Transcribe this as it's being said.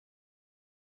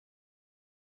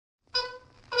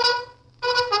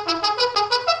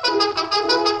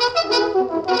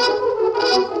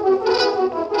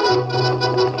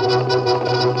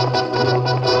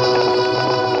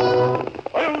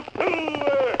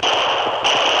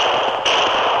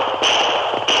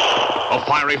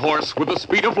fiery horse with the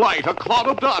speed of light, a cloud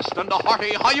of dust, and a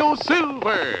hearty Hi-Yo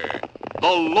Silver, the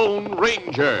Lone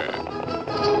Ranger.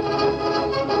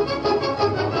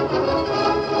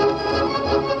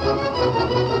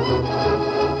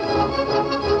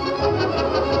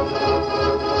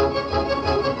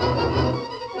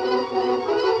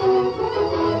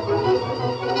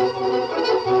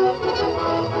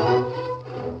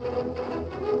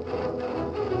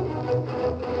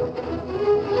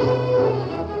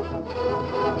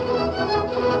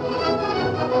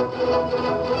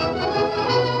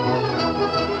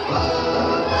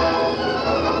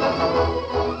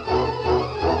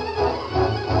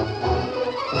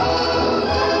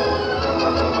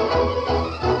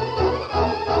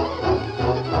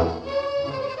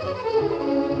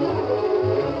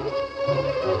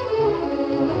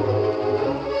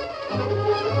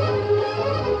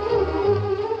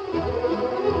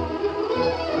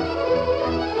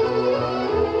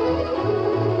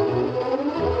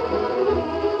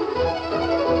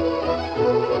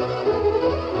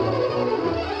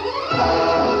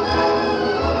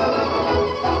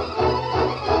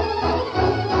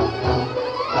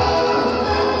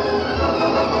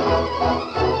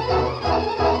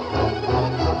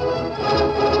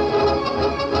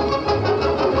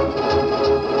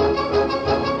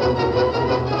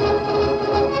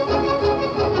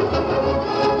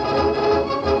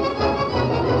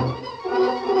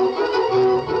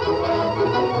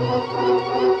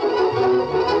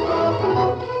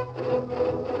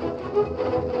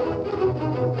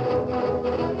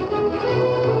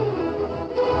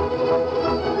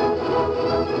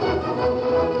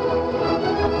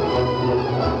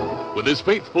 With his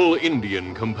faithful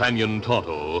Indian companion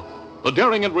Tonto, the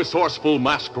daring and resourceful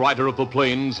masked rider of the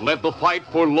plains led the fight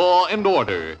for law and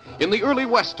order in the early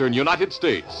western United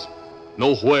States.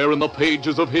 Nowhere in the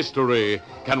pages of history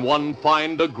can one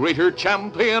find a greater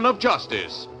champion of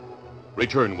justice.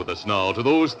 Return with us now to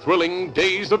those thrilling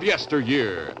days of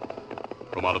yesteryear.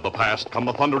 From out of the past come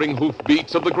the thundering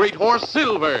hoofbeats of the great horse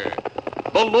Silver.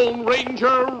 The Lone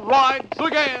Ranger rides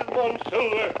again. Come on,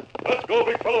 Silver. Let's go,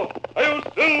 big fellow. Hi-Yo,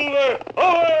 Silver!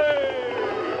 Away!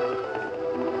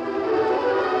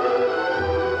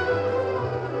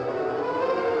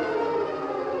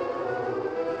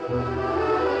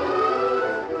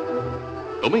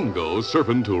 Domingo,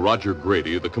 servant to Roger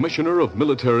Grady, the Commissioner of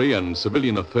Military and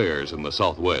Civilian Affairs in the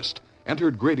Southwest,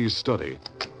 entered Grady's study.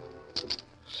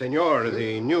 Senor,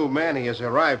 the new Manny has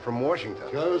arrived from Washington.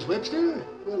 Charles Webster?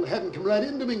 Well, have him come right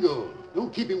in, Domingo.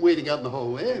 Don't keep him waiting out in the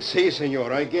hallway. Si,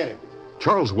 senor, I get it.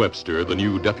 Charles Webster, the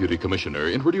new deputy commissioner,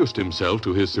 introduced himself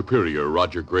to his superior,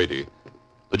 Roger Grady.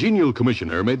 The genial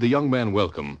commissioner made the young man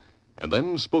welcome and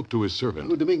then spoke to his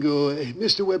servant. Oh, Domingo,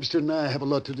 Mr. Webster and I have a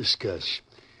lot to discuss.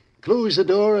 Close the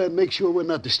door and make sure we're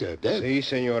not disturbed, eh? Si,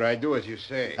 senor, I do as you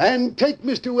say. And take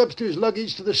Mr. Webster's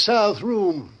luggage to the south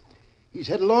room. He's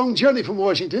had a long journey from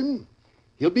Washington.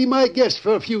 He'll be my guest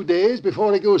for a few days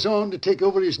before he goes on to take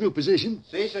over his new position.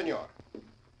 Si, senor.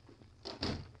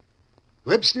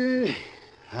 Webster,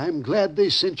 I'm glad they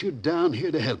sent you down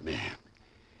here to help me.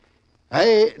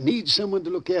 I need someone to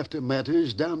look after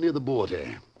matters down near the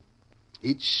border.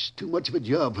 It's too much of a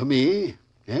job for me,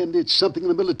 and it's something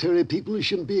the military people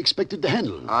shouldn't be expected to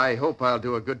handle. I hope I'll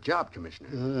do a good job, Commissioner.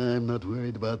 I'm not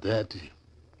worried about that.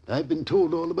 I've been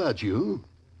told all about you.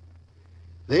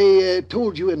 They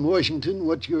told you in Washington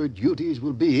what your duties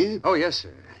will be. Oh, yes,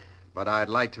 sir. But I'd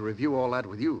like to review all that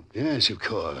with you. Yes, of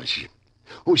course.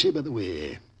 Oh, say, by the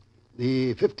way,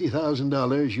 the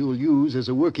 $50,000 you'll use as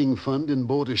a working fund in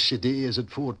Border City is at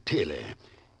Fort Taylor.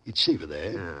 It's safer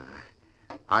there.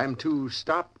 I'm to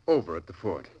stop over at the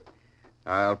fort.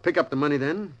 I'll pick up the money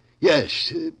then?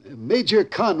 Yes. Major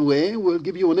Conway will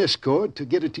give you an escort to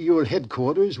get it to your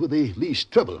headquarters with the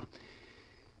least trouble.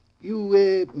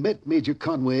 You met Major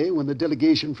Conway when the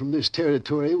delegation from this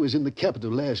territory was in the capital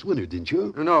last winter, didn't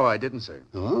you? No, I didn't, sir.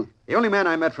 Oh? The only man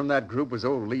I met from that group was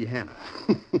old Lee Hanna.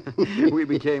 We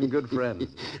became good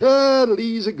friends.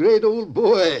 Lee's a great old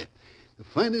boy. The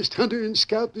finest hunter and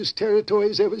scout this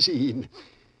territory's ever seen.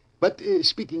 But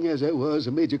speaking as I was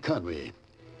of Major Conway,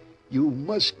 you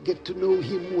must get to know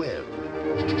him well.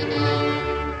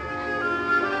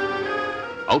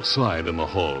 Outside in the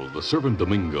hall, the servant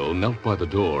Domingo knelt by the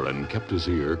door and kept his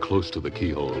ear close to the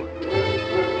keyhole.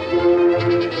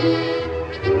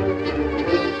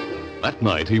 That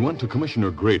night, he went to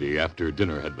Commissioner Grady after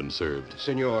dinner had been served.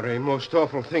 Senor, a most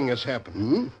awful thing has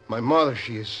happened. My mother,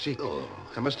 she is sick. Oh.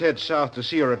 I must head south to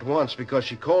see her at once because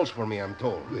she calls for me, I'm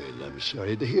told. Well, I'm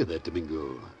sorry to hear that,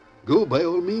 Domingo. Go by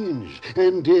all means.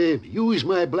 And use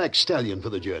my black stallion for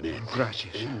the journey.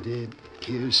 Gracias. And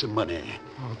here's some money.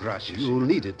 Oh, gracias. You'll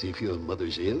need it if your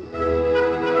mother's ill.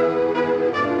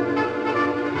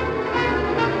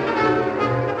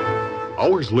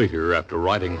 Hours later, after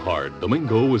riding hard,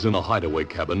 Domingo was in a hideaway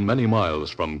cabin many miles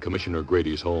from Commissioner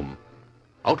Grady's home.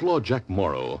 Outlaw Jack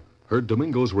Morrow heard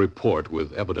Domingo's report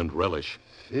with evident relish.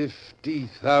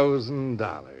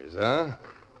 $50,000, huh?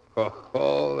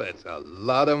 Oh, that's a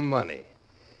lot of money.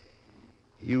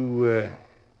 You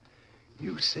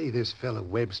say this fellow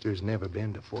Webster's never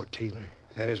been to Fort Taylor?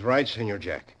 That is right, Senor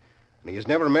Jack. And he has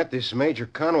never met this Major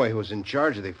Conway who was in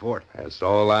charge of the fort. That's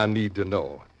all I need to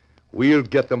know. We'll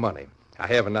get the money. I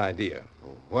have an idea.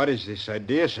 What is this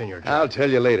idea, Senor Jack? I'll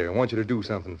tell you later. I want you to do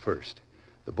something first.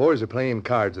 The boys are playing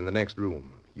cards in the next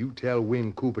room. You tell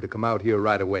Win Cooper to come out here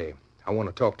right away. I want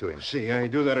to talk to him. See, I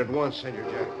do that at once, Senor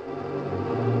Jack.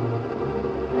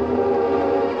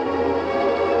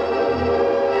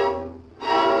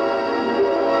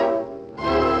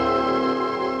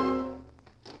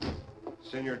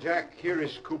 Senor Jack, here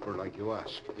is Cooper, like you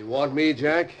asked. You want me,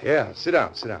 Jack? Yeah, sit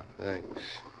down. Thanks.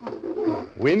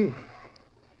 Win,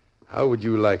 how would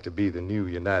you like to be the new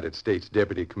United States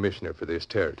Deputy Commissioner for this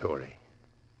territory?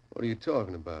 What are you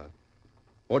talking about?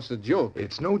 What's the joke?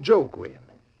 It's no joke, Win.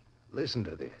 Listen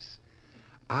to this.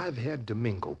 I've had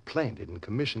Domingo planted in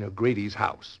Commissioner Grady's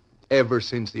house ever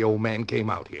since the old man came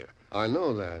out here. I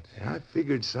know that. And I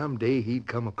figured someday he'd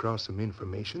come across some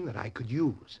information that I could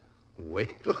use. Well,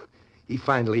 he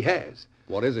finally has.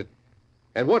 What is it?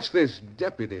 And what's this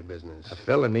deputy business? A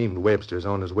fella named Webster's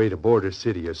on his way to Border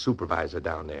City as supervisor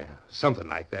down there. Something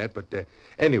like that, but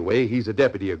anyway, he's a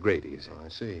deputy of Grady's. Oh, I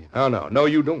see. Oh, no,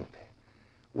 you don't.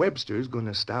 Webster's going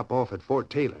to stop off at Fort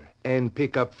Taylor and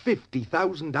pick up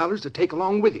 $50,000 to take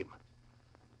along with him.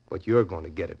 But you're going to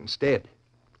get it instead.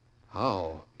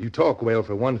 How? You talk well,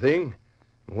 for one thing.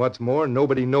 And what's more,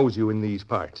 nobody knows you in these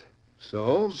parts.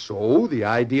 So? So, the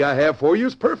idea I have for you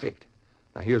is perfect.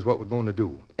 Now, here's what we're going to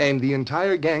do. And the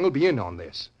entire gang will be in on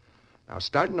this. Now,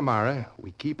 starting tomorrow,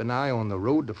 we keep an eye on the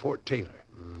road to Fort Taylor.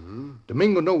 Mm-hmm.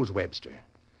 Domingo knows Webster.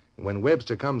 And when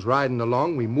Webster comes riding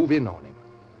along, we move in on him.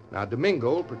 Now,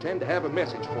 Domingo will pretend to have a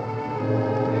message for him.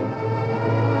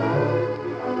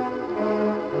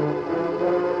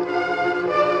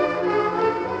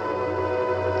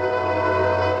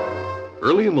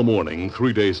 Early in the morning,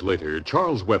 3 days later,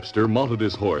 Charles Webster mounted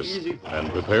his horse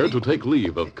and prepared to take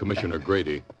leave of Commissioner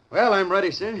Grady. Well, I'm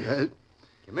ready, sir.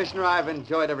 Commissioner, I've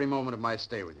enjoyed every moment of my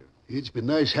stay with you. It's been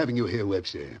nice having you here,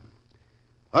 Webster.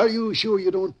 Are you sure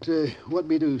you don't want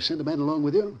me to send a man along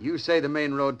with you? You say the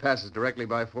main road passes directly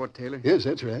by Fort Taylor? Yes,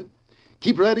 that's right.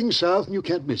 Keep riding south and you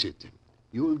can't miss it.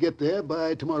 You'll get there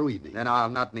by tomorrow evening. Then I'll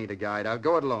not need a guide. I'll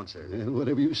go it alone, sir.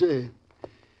 Whatever you say.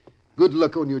 Good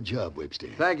luck on your job, Webster.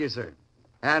 Thank you, sir.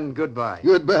 And goodbye.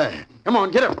 Goodbye. Come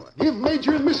on, get up. Give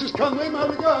Major and Mrs. Conway my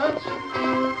regards.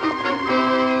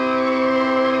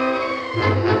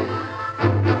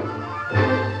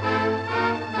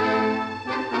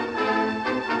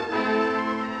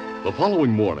 The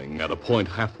following morning, at a point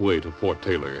halfway to Fort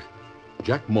Taylor,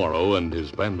 Jack Morrow and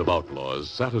his band of outlaws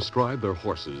sat astride their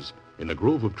horses in a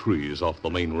grove of trees off the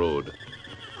main road.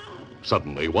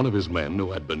 Suddenly, one of his men,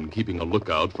 who had been keeping a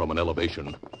lookout from an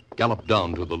elevation, galloped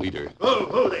down to the leader.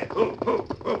 Oh, there.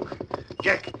 Oh.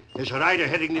 Jack, there's a rider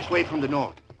heading this way from the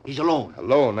north. He's alone.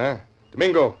 Alone, huh?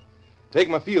 Domingo, take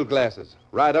my field glasses.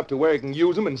 Ride up to where he can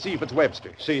use them and see if it's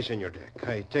Webster. See, Senor Jack.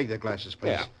 Hey, take the glasses,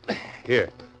 please. Yeah. Here.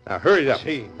 Now, hurry up.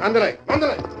 See. Ándale.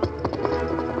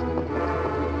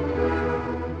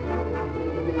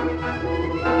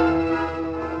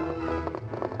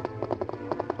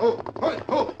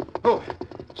 Oh.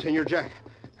 Senor Jack,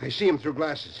 I see him through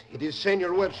glasses. It is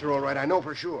Senor Webster, all right. I know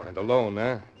for sure. And alone,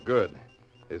 huh? Good.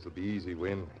 This'll be easy,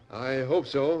 Win. I hope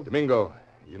so. Domingo,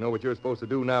 you know what you're supposed to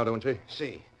do now, don't you?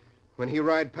 See. When he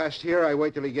ride past here, I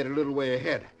wait till he get a little way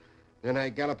ahead. Then I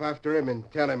gallop after him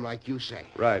and tell him like you say.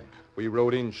 Right. If we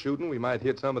rode in shooting, we might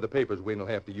hit some of the papers Win will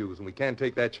have to use, and we can't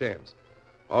take that chance.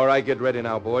 All right, get ready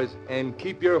now, boys, and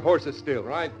keep your horses still.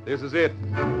 Right. This is it.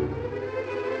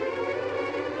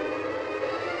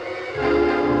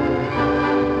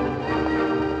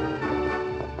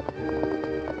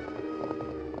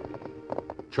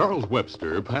 Charles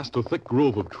Webster passed a thick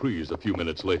grove of trees a few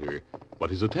minutes later, but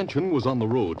his attention was on the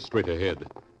road straight ahead.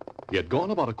 He had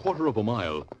gone about a quarter of a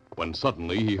mile when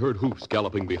suddenly he heard hoofs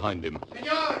galloping behind him.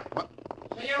 Senor!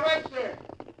 Senor Webster!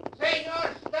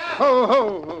 Senor, stop!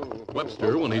 Ho!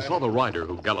 Webster, when he saw the rider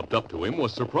who galloped up to him,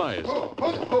 was surprised.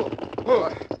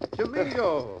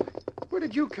 Domingo, where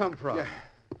did you come from?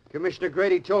 Commissioner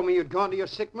Grady told me you'd gone to your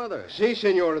sick mother. Si,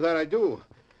 senor, that I do.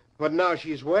 But now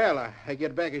she's well. I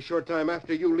get back a short time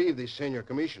after you leave the Senor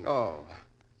Commissioner. Oh.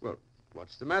 Well,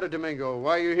 what's the matter, Domingo?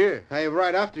 Why are you here? I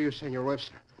arrive after you, Senor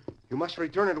Webster. You must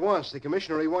return at once. The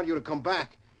commissioner, he want you to come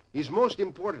back. He's most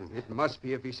important. It must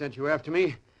be if he sent you after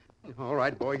me. All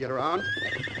right, boy, get around.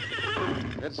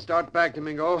 Let's start back,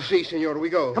 Domingo. Si, senor, we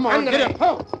go. Come on, get up.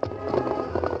 Oh.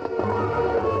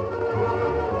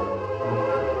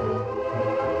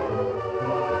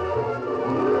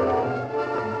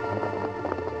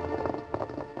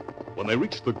 When they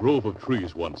reached the grove of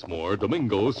trees once more,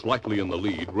 Domingo, slightly in the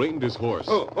lead, reined his horse.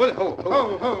 Ho.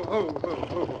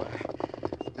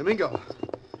 Domingo,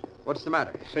 what's the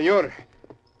matter? Senor,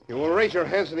 you will raise your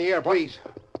hands in the air, please.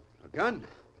 A gun?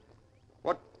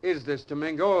 What is this,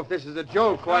 Domingo? If this is a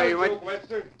joke, why you might...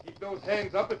 Webster. Keep those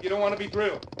hands up if you don't want to be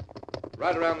drilled.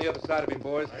 Right around the other side of him,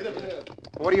 boys.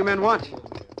 What do you men want?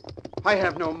 I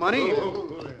have no money.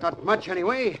 Not much,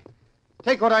 anyway.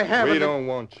 Take what I have. We don't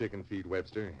want chicken feed,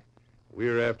 Webster.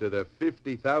 We're after the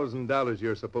 $50,000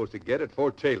 you're supposed to get at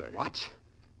Fort Taylor. What?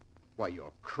 Why,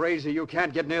 you're crazy. You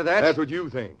can't get near that. That's what you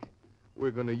think.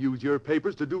 We're going to use your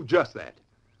papers to do just that.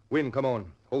 Win, come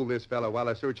on. Hold this fellow while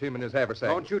I search him and his haversack.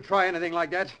 Don't you try anything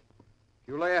like that. If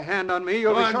you lay a hand on me,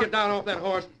 you'll Come be on, sorry. get down off that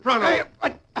horse. Front Hey,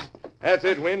 off. That's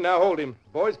it, Win. Now hold him.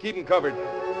 Boys, keep him covered.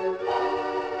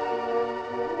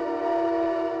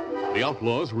 The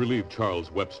outlaws relieved Charles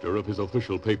Webster of his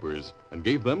official papers and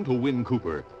gave them to Win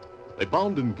Cooper. They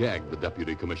bound and gagged the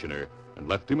deputy commissioner and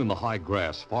left him in the high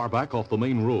grass far back off the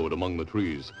main road among the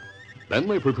trees. Then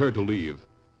they prepared to leave.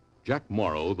 Jack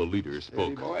Morrow, the leader,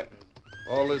 spoke. Steady, boy.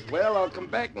 All is well. I'll come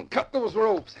back and cut those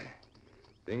ropes.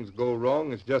 Things go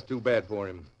wrong, it's just too bad for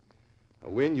him. Now,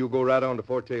 Win, you go right on to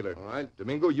Fort Taylor. All right.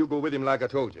 Domingo, you go with him like I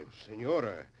told you.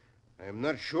 Senor, I am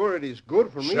not sure it is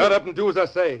good for me. Shut up and do as I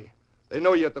say. They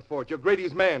know you at the fort. You're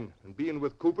Grady's man. And being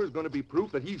with Cooper is going to be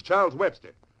proof that he's Charles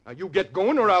Webster. Now, you get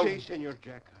going or I'll... Si, Senor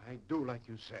Jack. I do like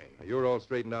you say. Now, you're all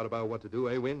straightened out about what to do,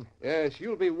 eh, Win? Yes,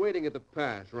 you'll be waiting at the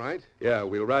pass, right? Yeah,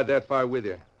 we'll ride that far with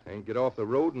you. And get off the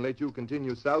road and let you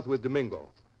continue south with Domingo.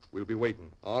 We'll be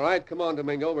waiting. All right, come on,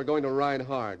 Domingo. We're going to ride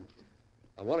hard.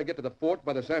 I want to get to the fort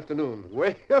by this afternoon.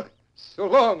 Well, so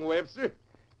long, Webster.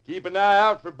 Keep an eye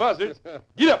out for buzzards.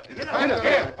 Get up. Get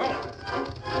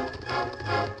up.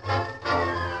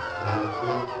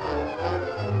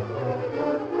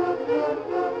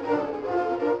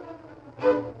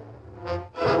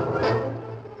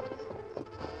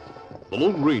 The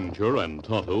Lone Ranger and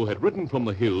Tonto had ridden from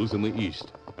the hills in the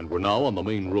east and were now on the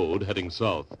main road heading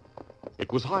south.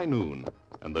 It was high noon,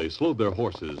 and they slowed their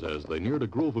horses as they neared a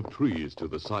grove of trees to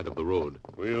the side of the road.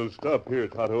 We'll stop here,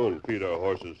 Tonto, and feed our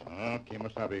horses.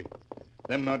 Kimasabi.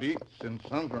 Them not eat since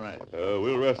sunrise.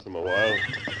 We'll rest them a while.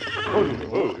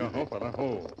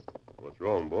 What's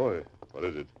wrong, boy? What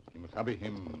is it? Kimasabi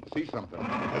him see something.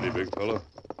 Steady, big fella.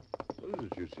 What is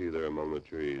it you see there among the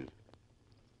trees?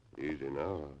 Easy now.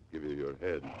 I'll give you your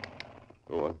head.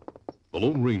 Go on. The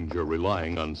Lone Ranger,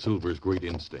 relying on Silver's great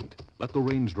instinct, let the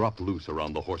reins drop loose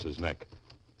around the horse's neck.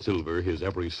 Silver, his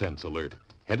every sense alert,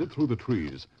 headed through the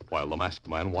trees while the masked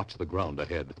man watched the ground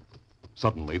ahead.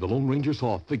 Suddenly, the Lone Ranger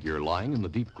saw a figure lying in the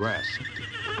deep grass.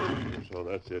 So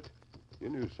that's it. You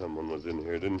knew someone was in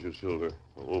here, didn't you, Silver?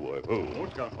 Oh, boy.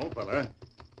 Oh. fella.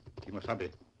 Kimasabi.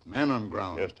 Man on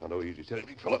ground. Yes, Tonto. Easy. Steady,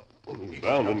 big fella. He's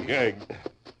bound and gagged.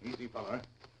 Easy, fella.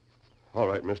 All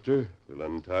right, mister. We'll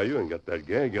untie you and get that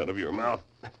gag out of your mouth.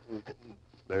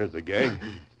 There's the gag.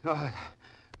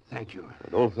 Thank you.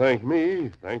 Don't thank me.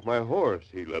 Thank my horse.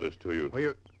 He led us to you.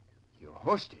 Well, your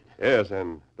horse did. Yes,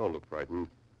 and don't look frightened.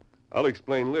 I'll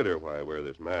explain later why I wear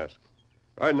this mask.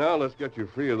 Right now, let's get you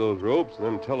free of those ropes, and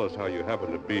then tell us how you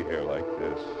happen to be here like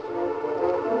this.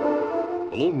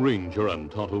 The Lone Ranger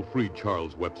and Tonto freed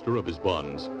Charles Webster of his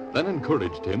bonds, then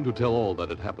encouraged him to tell all that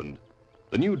had happened.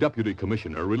 The new deputy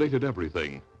commissioner related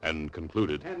everything and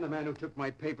concluded. And the man who took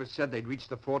my papers said they'd reach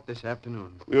the fort this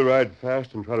afternoon. We'll ride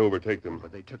fast and try to overtake them.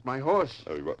 But they took my horse.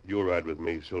 You'll ride with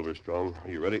me, Silver Strong. Are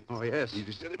you ready? Oh, yes.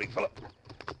 Easy, steady, big fella.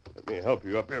 Let me help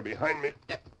you up here behind me.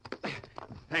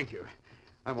 Thank you.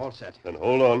 I'm all set. Then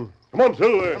hold on. Come on,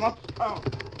 Silver. Come up.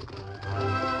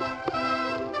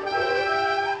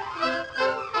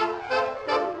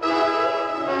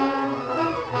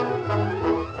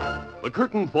 The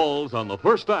curtain falls on the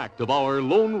first act of our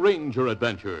Lone Ranger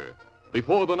adventure.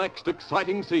 Before the next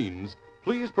exciting scenes,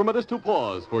 please permit us to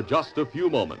pause for just a few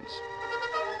moments.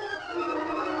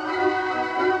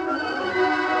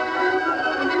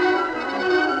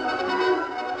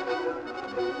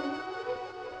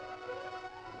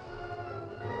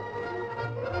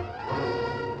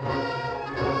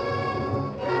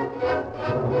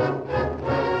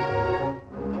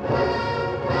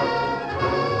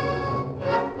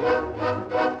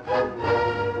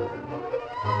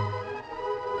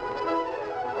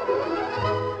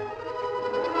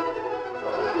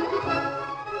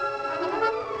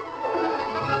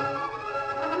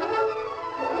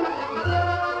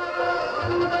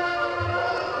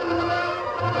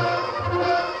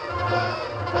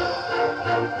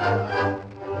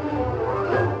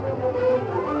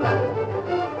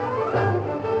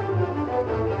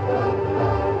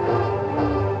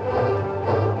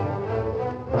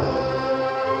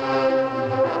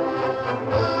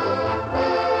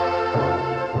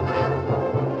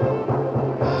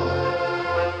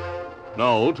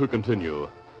 Now to continue.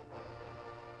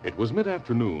 It was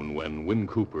mid-afternoon when Win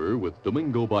Cooper, with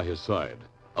Domingo by his side,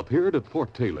 appeared at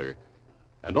Fort Taylor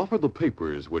and offered the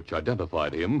papers which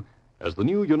identified him as the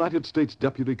new United States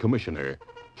Deputy Commissioner,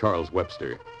 Charles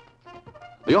Webster.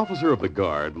 The officer of the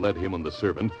guard led him and the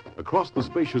servant across the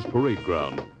spacious parade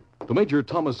ground to Major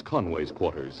Thomas Conway's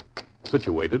quarters,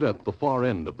 situated at the far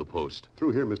end of the post.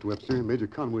 Through here, Mr. Webster. Major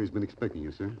Conway's been expecting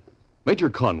you, sir.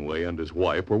 Major Conway and his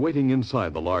wife were waiting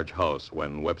inside the large house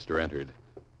when Webster entered.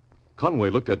 Conway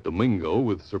looked at Domingo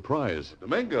with surprise.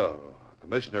 Domingo,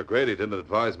 Commissioner Grady didn't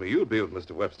advise me you'd be with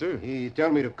Mr. Webster. He tell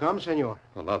me to come, senor.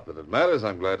 Well, not that it matters.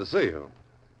 I'm glad to see you.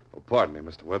 Oh, pardon me,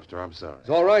 Mr. Webster. I'm sorry.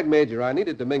 It's all right, Major. I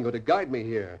needed Domingo to guide me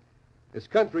here. This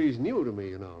country's new to me,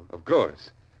 you know. Of course.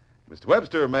 Mr.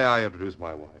 Webster, may I introduce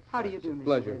my wife? How do you do, Mr.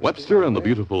 Pleasure. Webster and the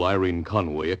beautiful Irene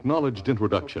Conway acknowledged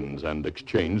introductions and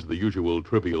exchanged the usual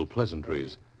trivial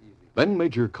pleasantries. Then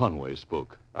Major Conway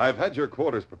spoke. I've had your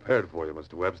quarters prepared for you,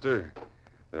 Mr. Webster.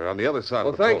 They're on the other side Well,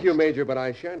 of the thank post. you, Major, but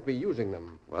I shan't be using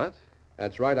them. What?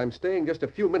 That's right. I'm staying just a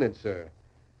few minutes, sir.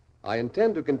 I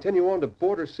intend to continue on to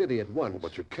Border City at once.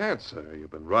 But you can't, sir.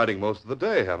 You've been riding most of the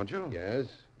day, haven't you? Yes.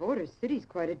 Border City's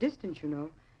quite a distance, you know.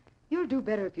 You'll do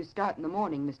better if you start in the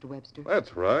morning, Mr. Webster.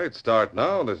 That's right. Start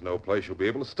now, and there's no place you'll be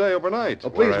able to stay overnight. Oh,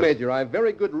 please, Whereas- Major, I have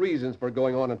very good reasons for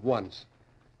going on at once.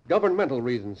 Governmental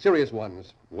reasons, serious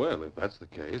ones. Well, if that's the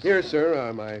case... Here, sir,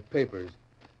 are my papers.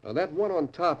 Now, that one on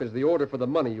top is the order for the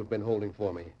money you've been holding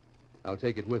for me. I'll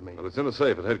take it with me. Well, it's in a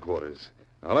safe at headquarters.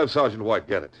 I'll have Sergeant White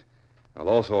get it. I'll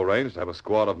also arrange to have a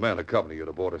squad of men accompany you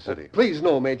to Border City. Please,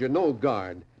 no, Major, no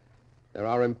guard. There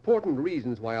are important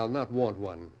reasons why I'll not want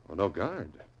one. Oh, no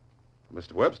guard.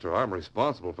 Mr. Webster, I'm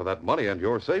responsible for that money and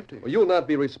your safety. Well, you'll not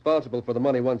be responsible for the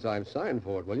money once I've signed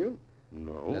for it, will you?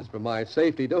 No. As for my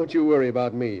safety, don't you worry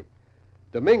about me.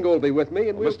 Domingo will be with me,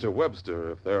 and Well, Mr.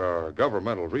 Webster, if there are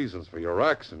governmental reasons for your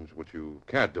actions which you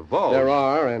can't divulge... There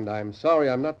are, and I'm sorry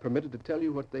I'm not permitted to tell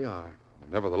you what they are.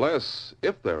 Nevertheless,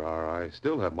 if there are, I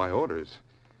still have my orders.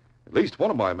 At least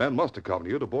one of my men must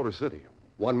accompany you to Border City.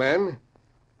 One man?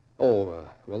 Oh,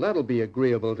 well, that'll be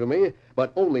agreeable to me,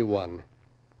 but only one.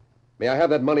 May I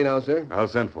have that money now, sir? I'll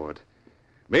send for it.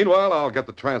 Meanwhile, I'll get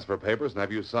the transfer papers and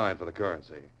have you sign for the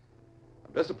currency.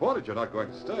 I'm disappointed you're not going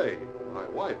to stay. My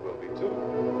wife will be, too.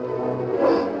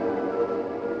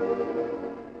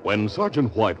 When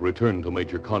Sergeant White returned to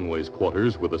Major Conway's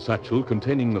quarters with a satchel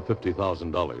containing the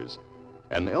 $50,000,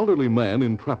 an elderly man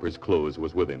in trapper's clothes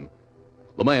was with him.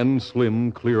 The man,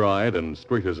 slim, clear-eyed, and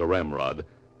straight as a ramrod,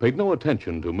 paid no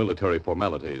attention to military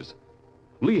formalities.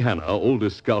 Lee Hanna,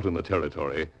 oldest scout in the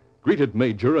territory, greeted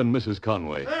Major and Mrs.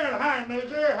 Conway. Well, hi,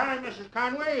 Major. Hi, Mrs.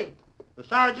 Conway. The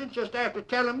sergeant's just after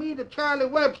telling me that Charlie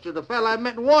Webster, the fellow I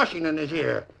met in Washington, is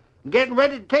here. Getting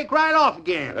ready to take right off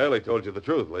again. Well, he told you the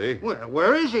truth, Lee. Well,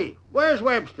 where is he? Where's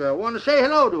Webster? I want to say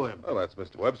hello to him. Well, that's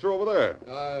Mr. Webster over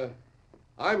there.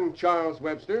 I'm Charles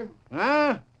Webster.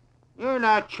 Huh? You're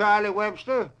not Charlie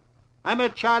Webster. I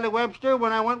met Charlie Webster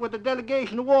when I went with the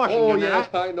delegation to Washington. Oh, yes,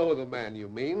 I know the man you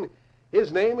mean.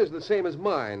 His name is the same as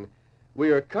mine.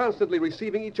 We are constantly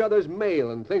receiving each other's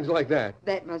mail and things like that.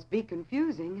 That must be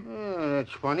confusing.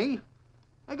 That's funny.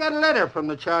 I got a letter from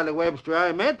the Charlie Webster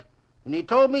I met, and he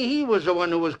told me he was the one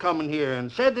who was coming here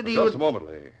and said that he Just would... a moment,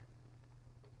 Lee.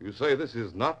 You say this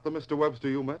is not the Mr. Webster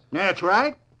you met? That's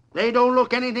right. They don't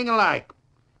look anything alike.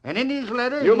 And in his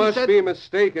letter, You he must said... be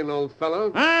mistaken, old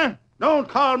fellow. Huh? Don't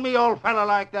call me old fella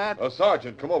like that.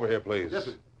 Sergeant, come over here, please. Yes,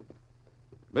 sir.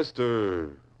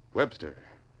 Mr. Webster,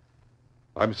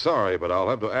 I'm sorry, but I'll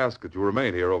have to ask that you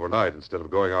remain here overnight instead of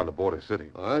going on to Border City.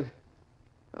 What?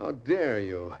 How dare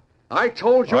you? I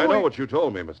told you... I know what you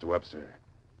told me, Mr. Webster.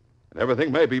 And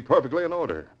everything may be perfectly in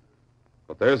order.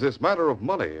 But there's this matter of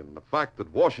money and the fact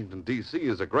that Washington, D.C.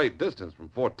 is a great distance from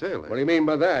Fort Taylor. What do you mean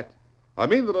by that? I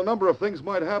mean that a number of things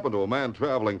might happen to a man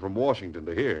traveling from Washington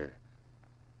to here.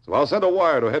 So I'll send a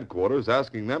wire to headquarters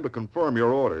asking them to confirm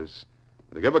your orders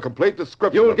and to give a complete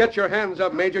description. You'll get your hands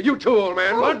up, Major. You too, old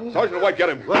man. What? Sergeant White, get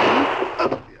him.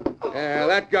 Yeah,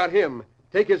 that got him.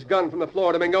 Take his gun from the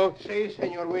floor, Domingo. Si,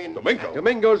 Senor Wayne. Domingo?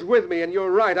 Domingo's with me, and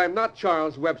you're right. I'm not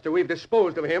Charles Webster. We've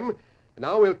disposed of him. And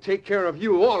now we'll take care of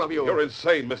you, all of you. You're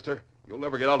insane, mister. You'll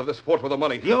never get out of this fort with the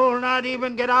money. You'll not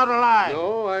even get out alive.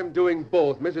 No, I'm doing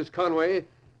both. Mrs. Conway,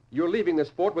 you're leaving this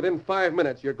fort within 5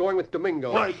 minutes. You're going with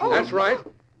Domingo. Why, That's right.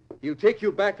 He'll take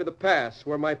you back to the pass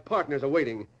where my partners are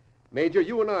waiting. Major,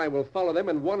 you and I will follow them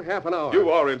in 1/2 hour. You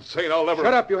are insane. I'll never...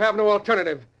 Shut up. You have no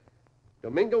alternative.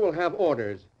 Domingo will have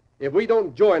orders. If we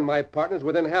don't join my partners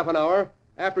within 1/2 hour,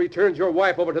 after he turns your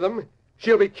wife over to them,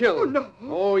 she'll be killed. Oh,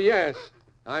 no. Oh, yes.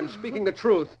 I'm speaking the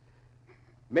truth.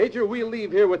 Major, we'll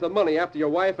leave here with the money after your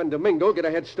wife and Domingo get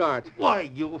a head start. Why,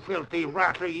 you filthy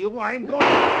rattler, you, I'm going to...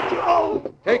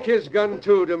 Oh! Take his gun,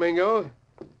 too, Domingo.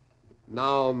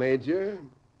 Now, Major.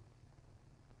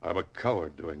 I'm a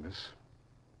coward doing this.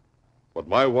 But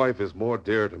my wife is more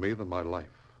dear to me than my life.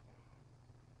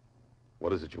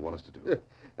 What is it you want us to do?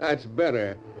 That's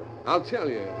better. I'll tell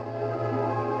you.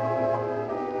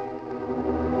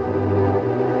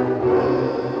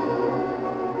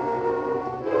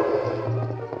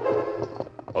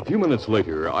 A few minutes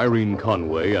later, Irene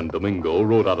Conway and Domingo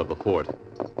rode out of the fort.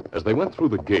 As they went through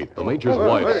the gate, the major's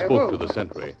wife spoke to the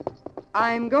sentry.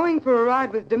 I'm going for a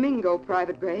ride with Domingo,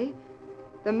 Private Gray.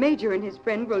 The major and his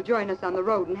friend will join us on the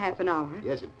road in half an hour.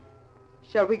 Yes, sir.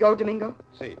 Shall we go, Domingo?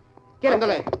 See. Get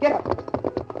Andale. up. Get up.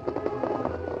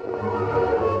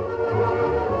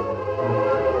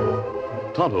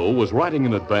 Tonto was riding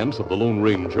in advance of the Lone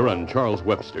Ranger and Charles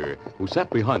Webster, who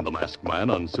sat behind the masked man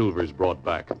on Silver's broad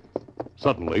back.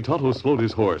 Suddenly, Tonto slowed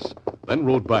his horse, then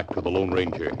rode back to the Lone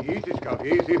Ranger. Easy, Scout.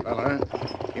 Easy, fella.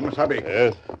 Kimasabi.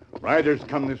 Yes? Riders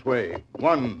come this way.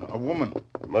 One, a woman.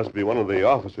 It must be one of the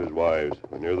officers' wives.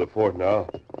 We're near the fort now.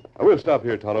 I will stop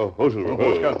here, Tonto. Ho, Silver.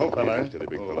 Ho, Scout. Ho, fella. Steady,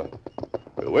 big fella.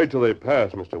 We'll wait till they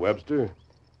pass, Mr. Webster. If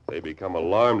they become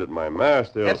alarmed at my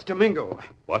mask, they'll... That's Domingo.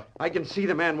 What? I can see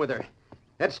the man with her.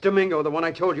 That's Domingo, the one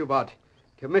I told you about.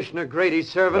 Commissioner Grady's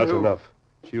servant. That's enough.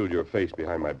 Shield your face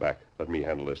behind my back. Let me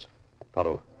handle this.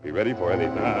 Tonto, be ready for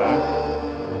anything.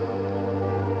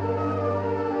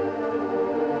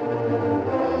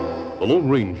 The Lone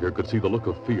Ranger could see the look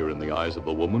of fear in the eyes of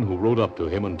the woman who rode up to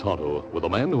him and Tonto with a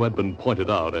man who had been pointed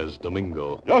out as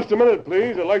Domingo. Just a minute,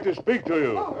 please. I'd like to speak to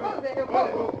you. Oh, there.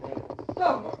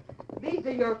 So, these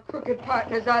are your crooked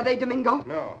partners, are they, Domingo?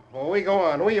 No. Well, we go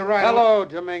on. We ride... Hello,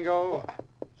 Domingo.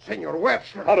 Senor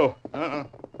Webster. Tonto.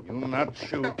 You not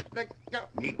shoot.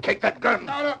 You take that gun.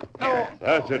 No.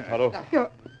 That's it, Tonto.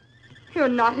 You're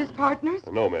not his partners?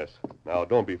 No, miss. Now,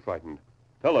 don't be frightened.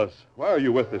 Tell us, why are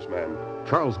you with this man?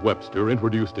 Charles Webster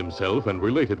introduced himself and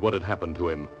related what had happened to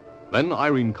him. Then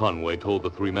Irene Conway told the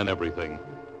three men everything.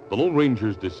 The Lone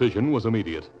Ranger's decision was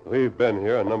immediate. We've been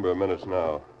here a number of minutes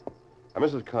now. Now,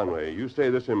 Mrs. Conway, you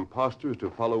say this imposter is to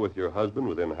follow with your husband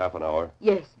within half an hour?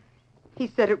 Yes. He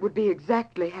said it would be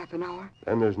exactly half an hour.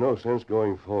 Then there's no sense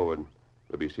going forward.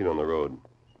 We'll be seen on the road.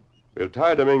 We'll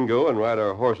tie Domingo and ride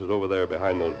our horses over there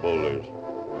behind those boulders.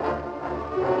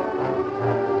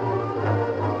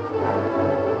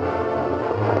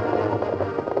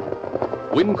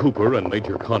 Win Cooper and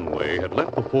Major Conway had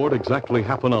left the fort exactly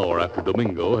half an hour after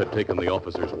Domingo had taken the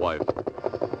officer's wife.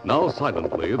 Now,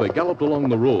 silently, they galloped along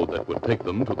the road that would take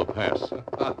them to the pass.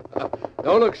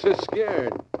 Don't look so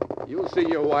scared. You'll see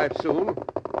your wife soon.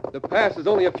 The pass is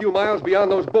only a few miles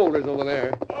beyond those boulders over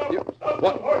there.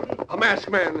 What? A masked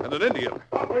man. And an Indian.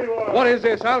 What is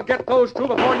this? I'll get those two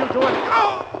before you do it.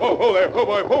 Whoa there. Whoa,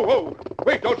 boy. Whoa.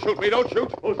 Wait, don't shoot me. Don't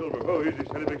shoot. Oh, Silver. Oh, easy,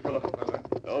 steady, big fella.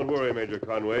 Don't worry, Major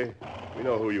Conway. We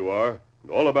know who you are.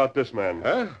 And all about this man.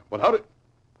 Huh? But how did...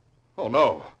 Oh,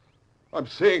 no. I'm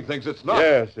seeing things it's not.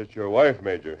 Yes, it's your wife,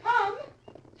 Major. Tom,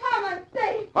 I'm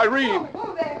safe. Irene!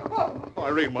 Oh, there. Whoa.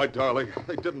 Irene, my darling,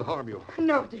 they didn't harm you.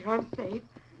 No, dear, I'm safe.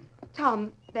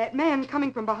 Tom, that man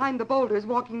coming from behind the boulders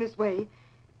walking this way,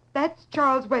 that's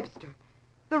Charles Webster.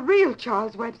 The real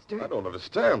Charles Webster. I don't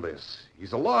understand this.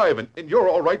 He's alive, and you're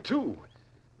all right, too.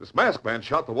 This masked man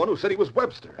shot the one who said he was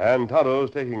Webster. And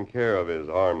Tonto's taking care of his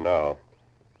arm now.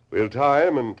 We'll tie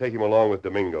him and take him along with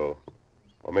Domingo.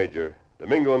 Oh, Major,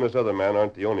 Domingo and this other man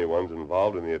aren't the only ones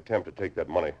involved in the attempt to take that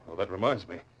money. Oh, that reminds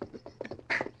me.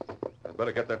 I'd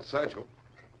better get that satchel.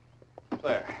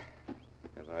 There.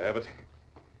 As I have it.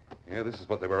 Yeah, this is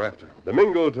what they were after.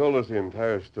 Domingo told us the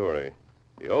entire story.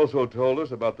 He also told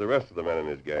us about the rest of the men in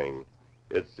his gang.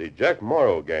 It's the Jack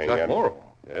Morrow gang. Jack Morrow?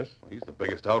 Yes. He's the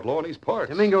biggest outlaw in these parts.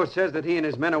 Domingo says that he and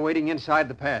his men are waiting inside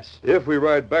the pass. If we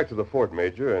ride back to the fort,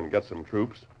 Major, and get some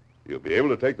troops, you'll be able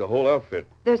to take the whole outfit.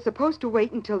 They're supposed to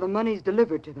wait until the money's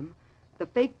delivered to them. The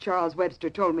fake Charles Webster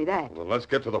told me that. Well, let's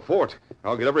get to the fort.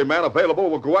 I'll get every man available.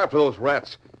 We'll go after those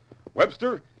rats.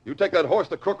 Webster, you take that horse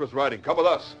the crook was riding. Come with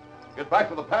us. Get back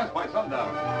to the pass by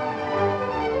sundown.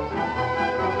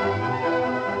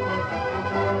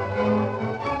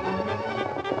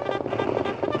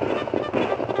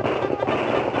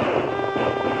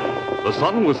 The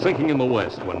sun was sinking in the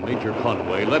west when Major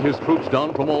Conway led his troops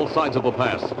down from all sides of the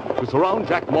pass to surround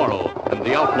Jack Morrow and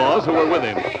the outlaws who were with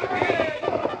him.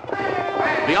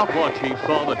 The outlaw chief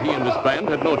saw that he and his band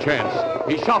had no chance.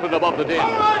 He shouted above the din.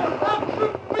 All right, stop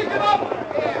shooting. We give up.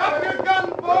 Drop your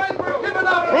guns, boys. We're giving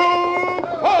up.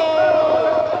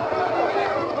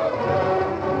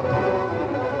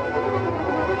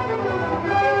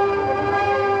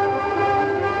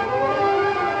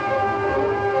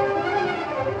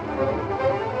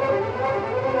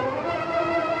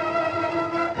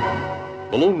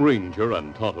 The Lone Ranger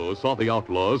and Tonto saw the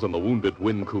outlaws and the wounded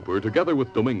Win Cooper, together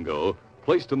with Domingo,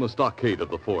 placed in the stockade of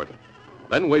the fort.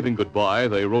 Then, waving goodbye,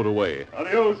 they rode away.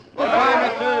 Adios.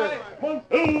 Goodbye, mister.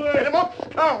 Get him up,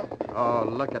 Scout. Oh,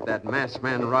 look at that masked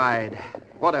man ride.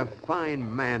 What a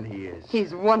fine man he is.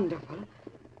 He's wonderful.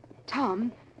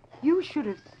 Tom, you should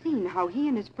have seen how he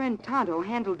and his friend Tonto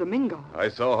handled Domingo. I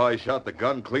saw how he shot the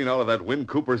gun clean out of that Win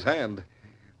Cooper's hand.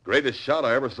 Greatest shot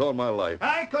I ever saw in my life.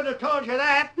 I could have told you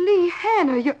that. Lee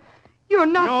Hanna, you're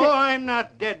not... No, I'm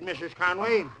not dead, Mrs.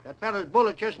 Conway. That fellow's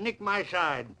bullet just nicked my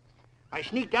side. I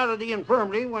sneaked out of the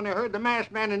infirmary when I heard the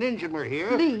masked man and Injun were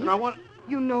here. Lee, and I want...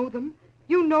 you know them?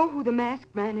 You know who the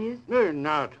masked man is?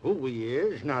 Not who he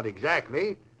is, not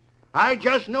exactly. I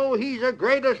just know he's the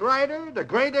greatest rider, the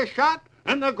greatest shot,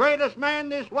 and the greatest man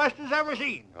this West has ever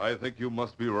seen. I think you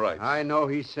must be right. I know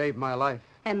he saved my life.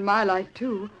 And my life,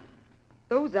 too.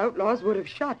 Those outlaws would have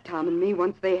shot Tom and me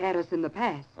once they had us in the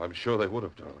pass. I'm sure they would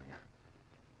have, darling.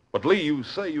 But, Lee, you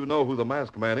say you know who the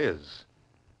masked man is.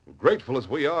 Grateful as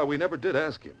we are, we never did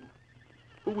ask him.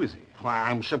 Who is he? Why,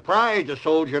 I'm surprised a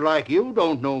soldier like you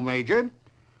don't know, Major.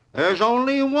 There's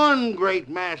only one great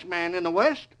masked man in the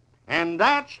West, and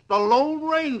that's the Lone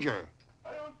Ranger.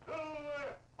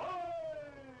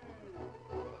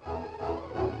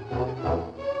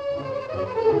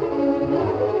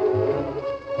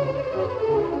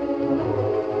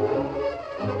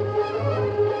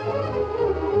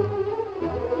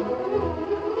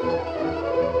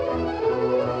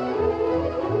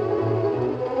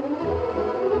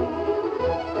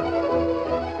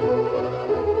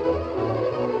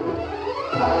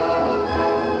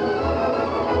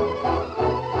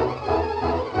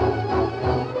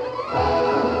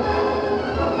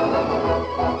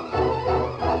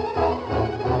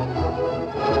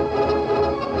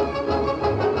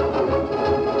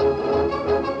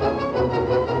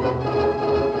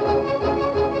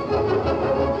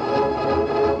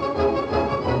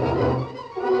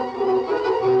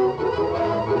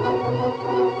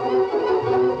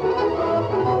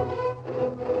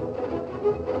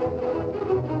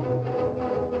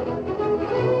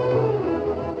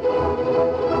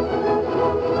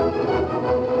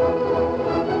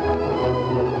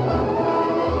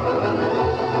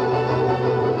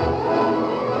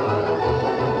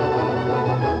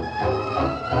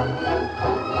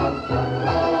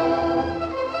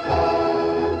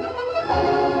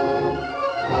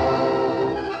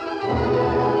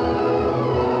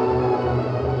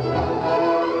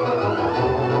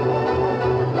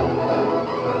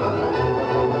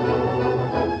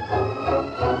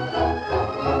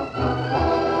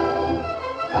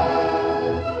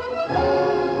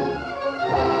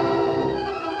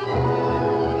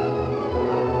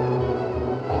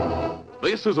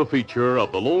 This is a feature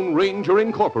of the Lone Ranger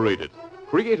Incorporated,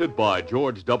 created by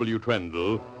George W.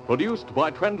 Trendle, produced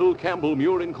by Trendle Campbell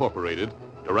Muir Incorporated,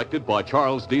 directed by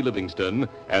Charles D. Livingston,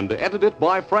 and edited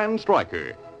by Fran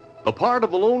Stryker. The part of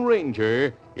the Lone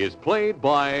Ranger is played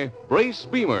by Brace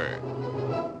Beamer.